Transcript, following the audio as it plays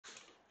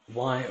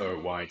Why, oh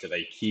why, do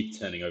they keep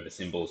turning over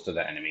symbols to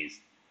their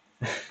enemies?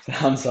 The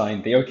hand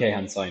sign, the OK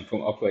hand sign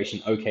from Operation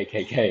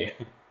OKKK,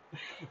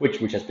 which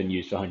has been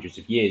used for hundreds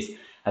of years,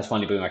 has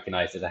finally been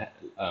recognized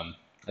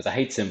as a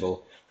hate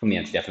symbol from the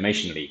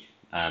Anti-Defamation League.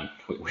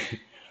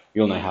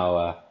 We all know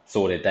how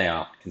sordid they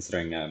are,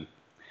 considering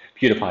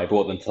PewDiePie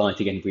brought them to light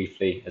again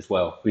briefly as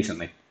well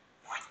recently.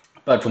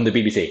 But from the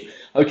BBC,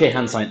 OK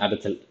hand sign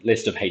added to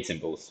list of hate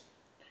symbols,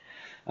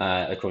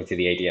 according to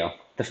the ADL.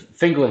 The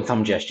finger and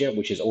thumb gesture,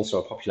 which is also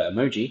a popular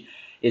emoji,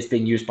 is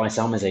being used by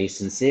some as a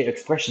sincere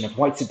expression of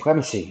white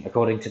supremacy,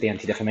 according to the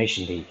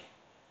Anti-Defamation League.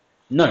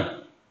 No,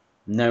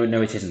 no,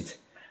 it isn't.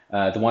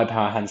 The white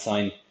power hand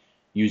sign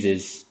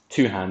uses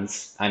two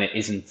hands, and it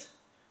isn't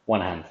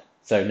one hand.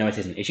 So no, it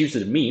isn't. It's used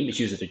as a meme. It's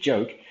used as a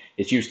joke.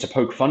 It's used to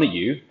poke fun at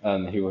you,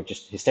 who are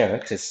just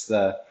hysterics. It's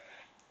the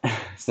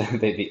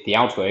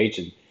outrage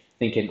and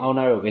thinking, oh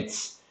no,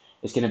 it's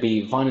going to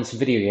be violence in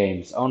video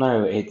games. Oh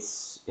no,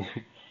 it's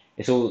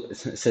all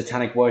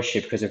satanic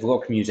worship because of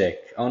rock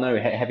music. Oh no,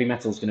 heavy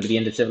metal is going to be the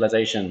end of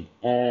civilization.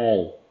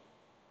 Oh.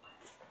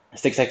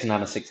 6x and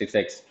Anna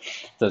 666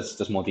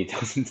 does more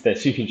details into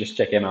this. You can just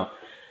check him out.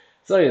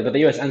 So, but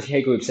the US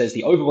anti-hate group says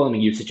the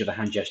overwhelming usage of the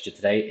hand gesture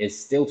today is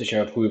still to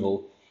show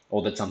approval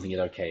or that something is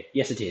okay.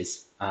 Yes, it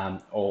is.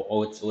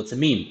 Or it's a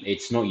meme.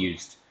 It's not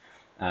used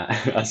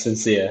as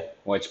sincere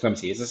white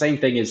supremacy. It's the same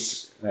thing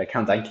as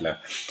Count Dankula,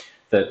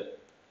 that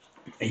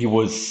he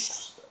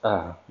was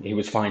fined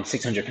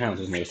 £600,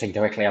 wasn't he? It was taken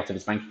directly out of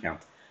his bank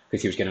account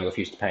because he was going to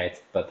refuse to pay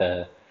it. But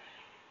the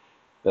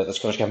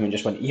Scottish government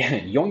just went, yeah,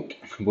 yoink,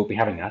 we'll be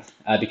having that,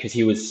 because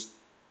he was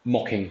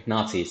mocking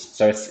Nazis.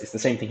 So it's the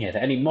same thing here,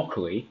 that any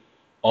mockery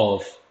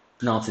of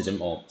Nazism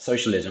or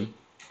socialism,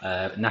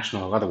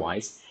 national or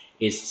otherwise,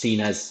 is seen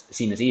as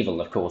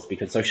evil, of course,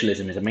 because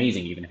socialism is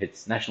amazing, even if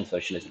it's national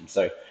socialism.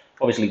 So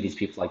obviously these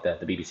people like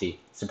the BBC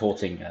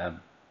supporting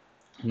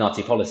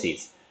Nazi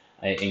policies,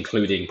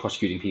 including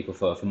prosecuting people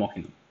for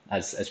mocking them,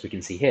 as we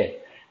can see here.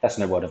 That's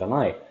no word of a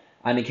lie.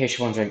 And in case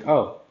you're wondering,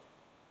 oh,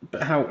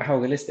 but how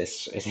real is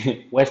this?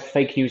 Where's the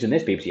fake news in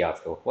this BBC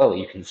article? Well,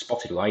 you can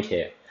spot it right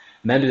here.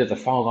 Members of the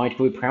far-right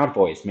group Proud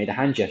Boys made a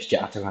hand gesture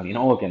at a rally in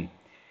Oregon.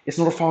 It's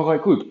not a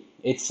far-right group.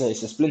 It's a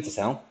splinter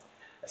cell,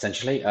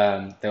 essentially. There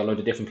are a load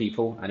of different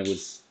people, and it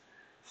was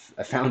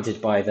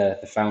founded by the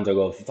founder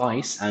of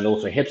Vice and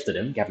also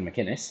Hipsterdom, Gavin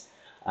McInnes.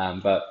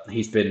 But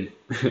he's been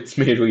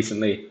smeared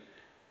recently.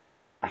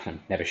 I'm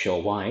never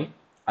sure why.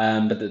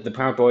 But the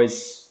Proud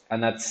Boys,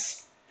 and that's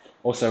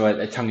also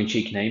a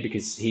tongue-in-cheek name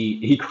because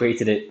he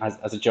created it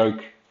as a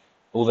joke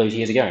all those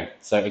years ago.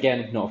 So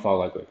again, not a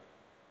far-right group.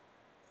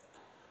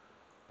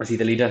 Was he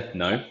the leader?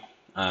 No.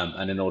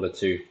 And in order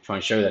to try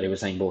and show that, he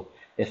was saying, well,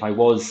 if I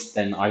was,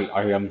 then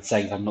I am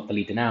saying that I'm not the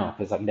leader now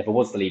because I never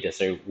was the leader.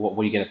 So what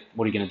are you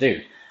gonna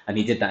do? And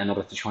he did that in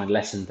order to try and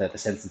lessen the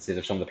sentences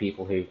of some of the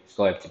people who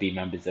ascribe to be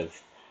members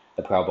of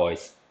the Proud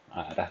Boys.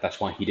 That's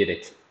why he did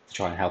it, to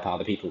try and help out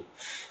the people.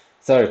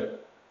 So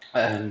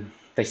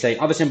they say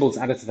other symbols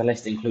added to the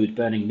list include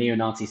burning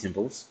neo-Nazi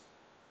symbols.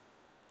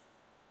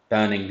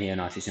 Burning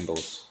neo-Nazi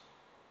symbols.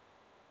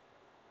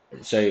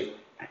 So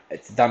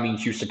that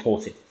means you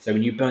support it. So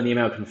when you burn the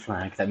American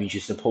flag, that means you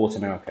support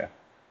America.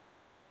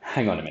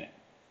 Hang on a minute.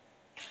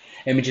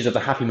 Images of the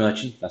happy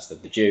merchant, that's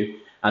the Jew,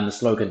 and the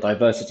slogan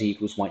diversity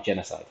equals white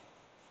genocide.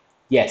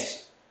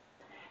 Yes,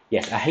 a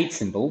hate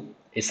symbol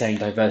is saying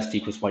diversity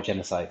equals white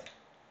genocide.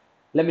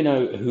 Let me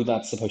know who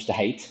that's supposed to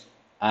hate,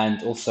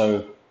 and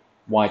also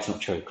why it's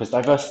not true, because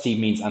diversity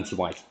means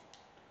anti-white.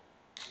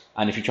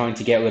 And if you're trying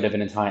to get rid of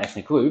an entire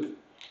ethnic group,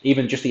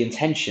 even just the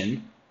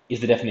intention is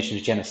the definition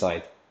of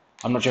genocide.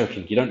 I'm not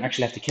joking. You don't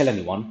actually have to kill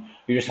anyone.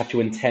 You just have to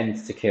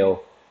intend to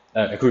kill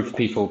a group of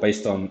people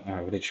based on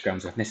religious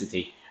grounds of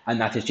ethnicity, and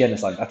that is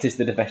genocide. That is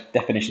the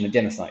definition of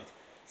genocide.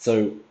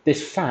 So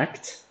this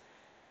fact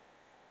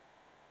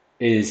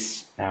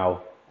is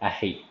now a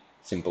hate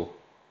symbol.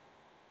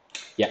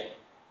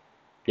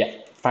 Yeah,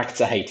 facts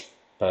are hate,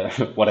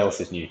 but what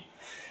else is new?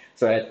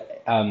 So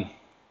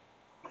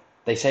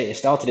they say it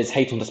started as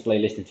hate on display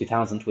list in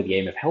 2000 with the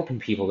aim of helping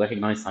people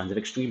recognize signs of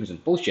extremism.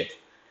 Bullshit.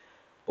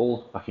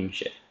 Bull fucking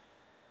shit.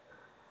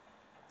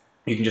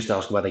 You can just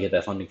ask where they get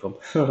their funding from.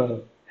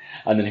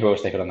 And then who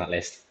else they put on that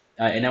list.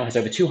 It now has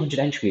over 200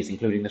 entries,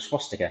 including the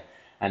swastika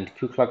and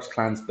Ku Klux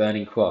Klan's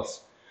burning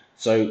cross.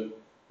 So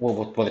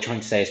what they're trying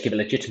to say is give it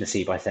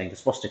legitimacy by saying the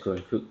swastika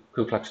and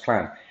Ku Klux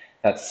Klan.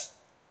 That's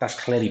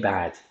clearly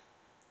bad.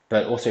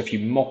 But also if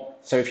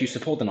you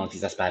support the Nazis,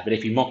 that's bad. But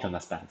if you mock them,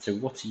 that's bad. So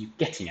what are you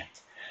getting at?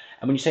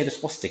 And when you say the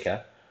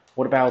swastika,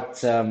 what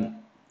about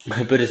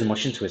Buddhism or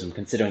Shintoism,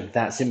 considering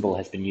that symbol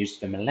has been used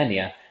for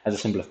millennia as a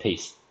symbol of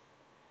peace?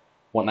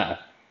 What now?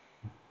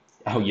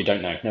 Oh, you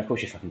don't know. No, of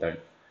course you fucking don't.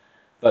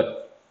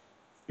 But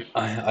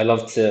I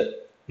love to...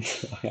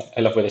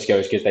 I love where this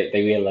goes because they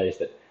realise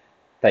that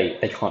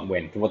they can't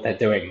win. What they're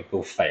doing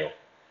will fail.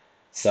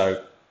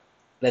 So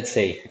let's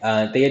see.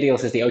 The ADL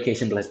says the OK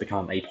symbol has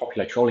become a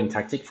popular trolling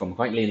tactic from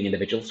right-leaning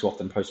individuals who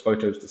often post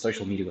photos to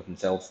social media of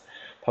themselves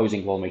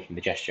posing while making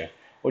the gesture,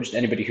 or just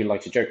anybody who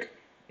likes a joke.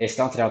 It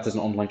started out as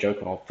an online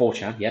joke on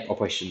 4chan, yep,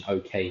 Operation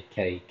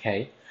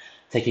OKKK,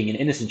 taking an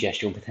innocent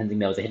gesture and pretending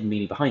there was a hidden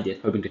meaning behind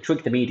it, hoping to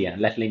trick the media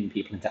and letting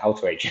people into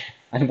outrage.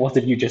 And what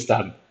have you just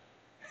done?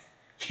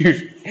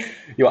 You,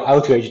 you're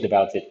outraged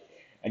about it,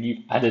 and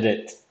you've added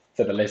it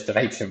to the list of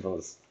hate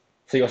symbols.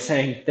 So you're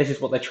saying this is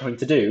what they're trying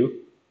to do,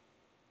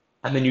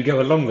 and then you go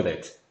along with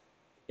it.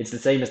 It's the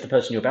same as the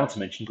person you're about to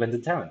mention,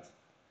 Brendan Tarrant.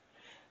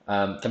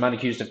 The man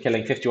accused of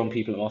killing 51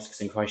 people at mosques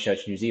in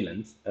Christchurch, New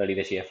Zealand, early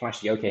this year,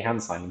 flashed the OK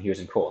hand sign when he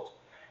was in court.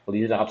 Well, he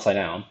did it upside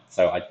down,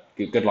 so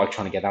good luck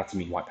trying to get that to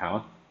mean white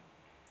power.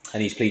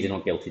 And he's pleaded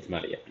not guilty to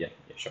murder. Yeah,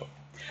 sure.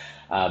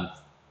 But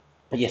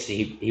yes,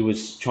 he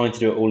was trying to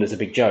do it all as a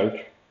big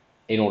joke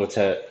in order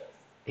to.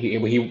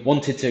 He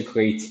wanted to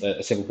create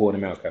a civil war in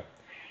America.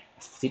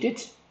 That's what he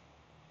did.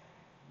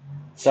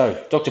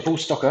 So, Dr. Paul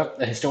Stocker,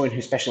 a historian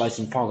who specialises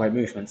in far-right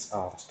movements,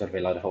 that's got to be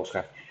a load of horse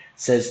crap,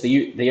 says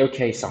the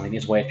OK sign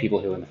is a way of people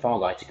who are in the far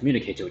right to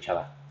communicate to each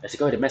other. It's a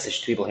guided message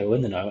to people who are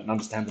in the know and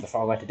understand what the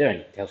far right are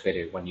doing, tells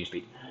Radio 1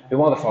 Newsbeat.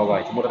 Who are the far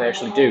right and what do they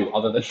actually do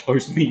other than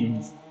post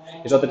memes?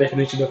 Is that the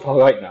definition of far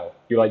right now?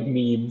 You like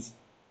memes?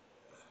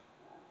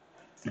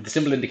 The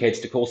symbol indicates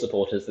to call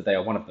supporters that they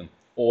are one of them,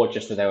 or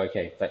just that they're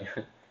okay. Like,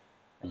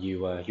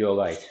 you're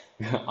right.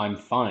 I'm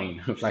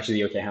fine. Flashes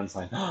the OK hand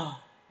sign.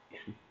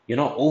 You're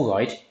not all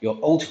right, you're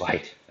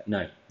alt-right.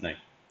 No.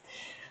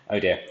 Oh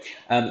dear.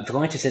 The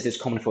writer says it's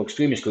common for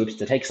extremist groups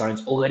to take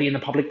signs already in the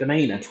public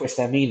domain and twist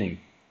their meaning.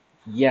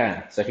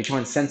 Yeah, so if you try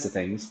and censor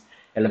things,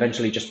 it'll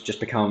eventually just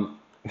become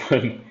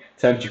when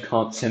terms you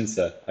can't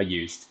censor are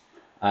used.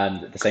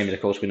 The same as,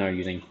 of course, we know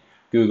using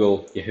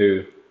Google,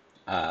 Yahoo,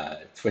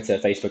 Twitter,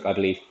 Facebook, I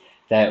believe.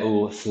 They're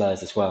all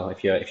slurs as well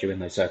if you're in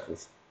those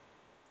circles.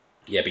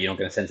 Yeah, but you're not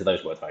going to censor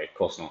those words, right? Of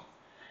course not.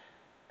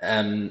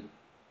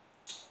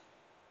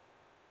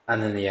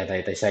 And then, yeah,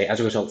 they say, as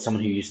a result,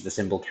 someone who uses the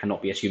symbol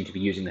cannot be assumed to be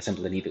using the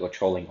symbol in either a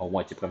trolling or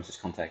white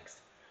supremacist context.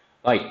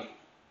 Right,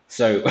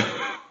 so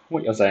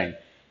what you're saying,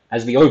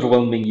 as the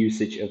overwhelming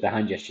usage of the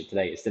hand gesture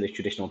today is still its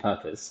traditional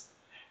purpose,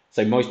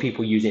 so most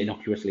people use it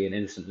innocuously and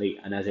innocently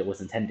and as it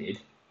was intended,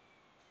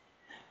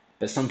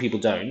 but some people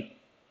don't.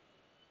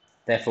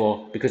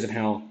 Therefore, because of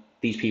how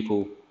these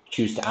people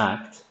choose to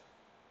act,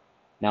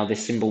 now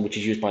this symbol, which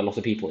is used by a lot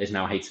of people, is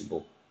now a hate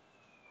symbol.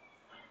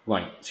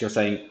 Right, so you're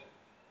saying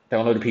there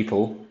are a load of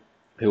people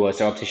who are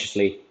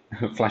surreptitiously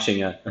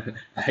flashing a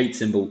hate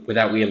symbol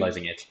without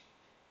realizing it.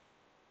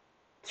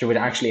 So it's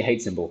actually a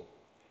hate symbol?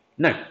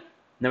 No,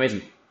 it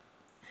isn't.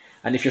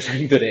 And if you're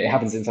saying that it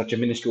happens in such a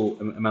minuscule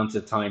amount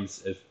of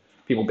times of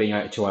people being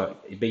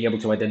able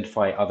to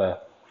identify other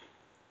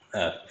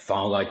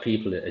far-right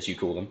people, as you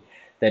call them,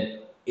 then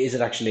is it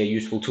actually a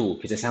useful tool?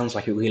 Because it sounds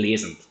like it really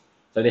isn't.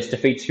 So this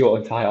defeats your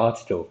entire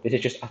article. This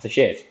is just utter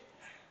shit.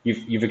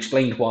 You've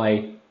explained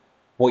why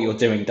what you're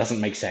doing doesn't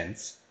make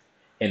sense,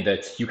 in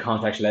that you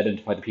can't actually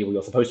identify the people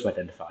you're supposed to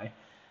identify,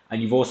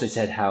 and you've also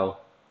said how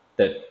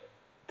that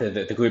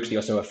the groups that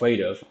you're so afraid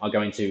of are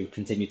going to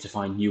continue to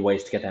find new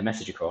ways to get their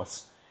message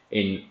across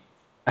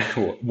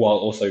while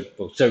also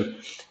so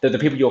the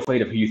people you're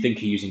afraid of who you think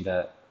are using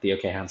the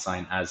OK hand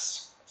sign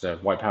as a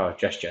white power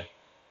gesture,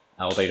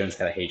 although you don't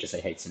say that here, you just say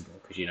hate symbol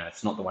because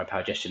it's not the white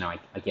power gesture now,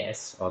 I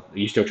guess, or are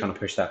you still trying to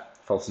push that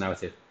false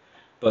narrative?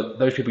 But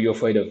those people you're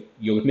afraid of,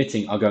 you're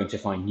admitting, are going to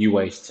find new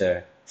ways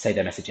to say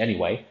their message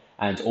anyway,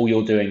 and all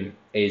you're doing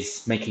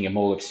is making it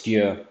more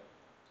obscure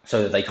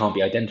so that they can't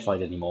be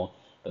identified anymore,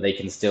 but they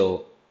can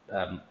still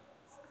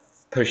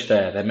push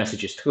their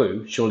messages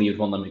through. Surely you'd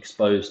want them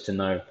exposed to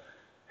know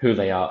who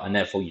they are, and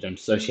therefore you don't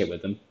associate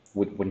with them.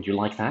 Wouldn't you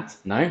like that?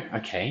 No?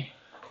 Okay.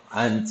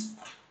 And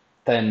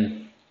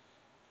then,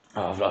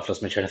 I've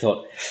lost my train of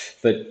thought.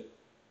 But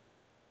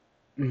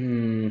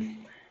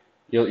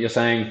you're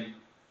saying,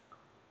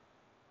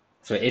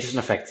 so it isn't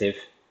effective.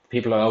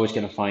 People are always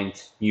going to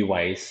find new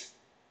ways.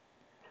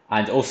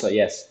 And also,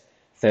 yes,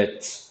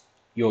 that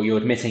you're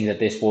admitting that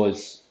this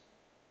was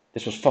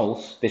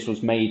false. This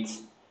was made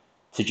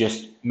to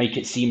just make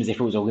it seem as if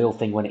it was a real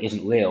thing when it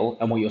isn't real.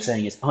 And what you're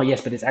saying is, oh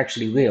yes, but it's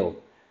actually real.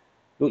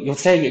 You're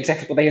saying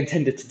exactly what they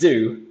intended to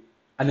do,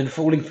 and then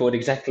falling for it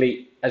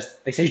exactly as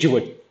they said you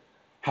would.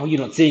 How are you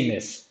not seeing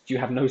this? Do you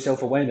have no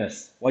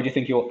self-awareness? Why do you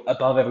think you're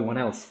above everyone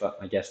else? But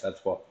I guess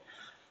that's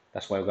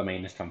where the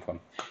main has come from.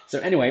 So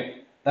anyway,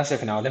 that's it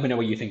for now. Let me know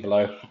what you think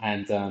below,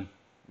 and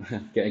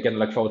again,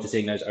 look forward to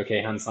seeing those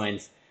OK hand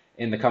signs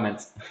in the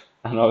comments.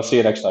 And I'll see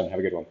you next time. Have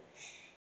a good one.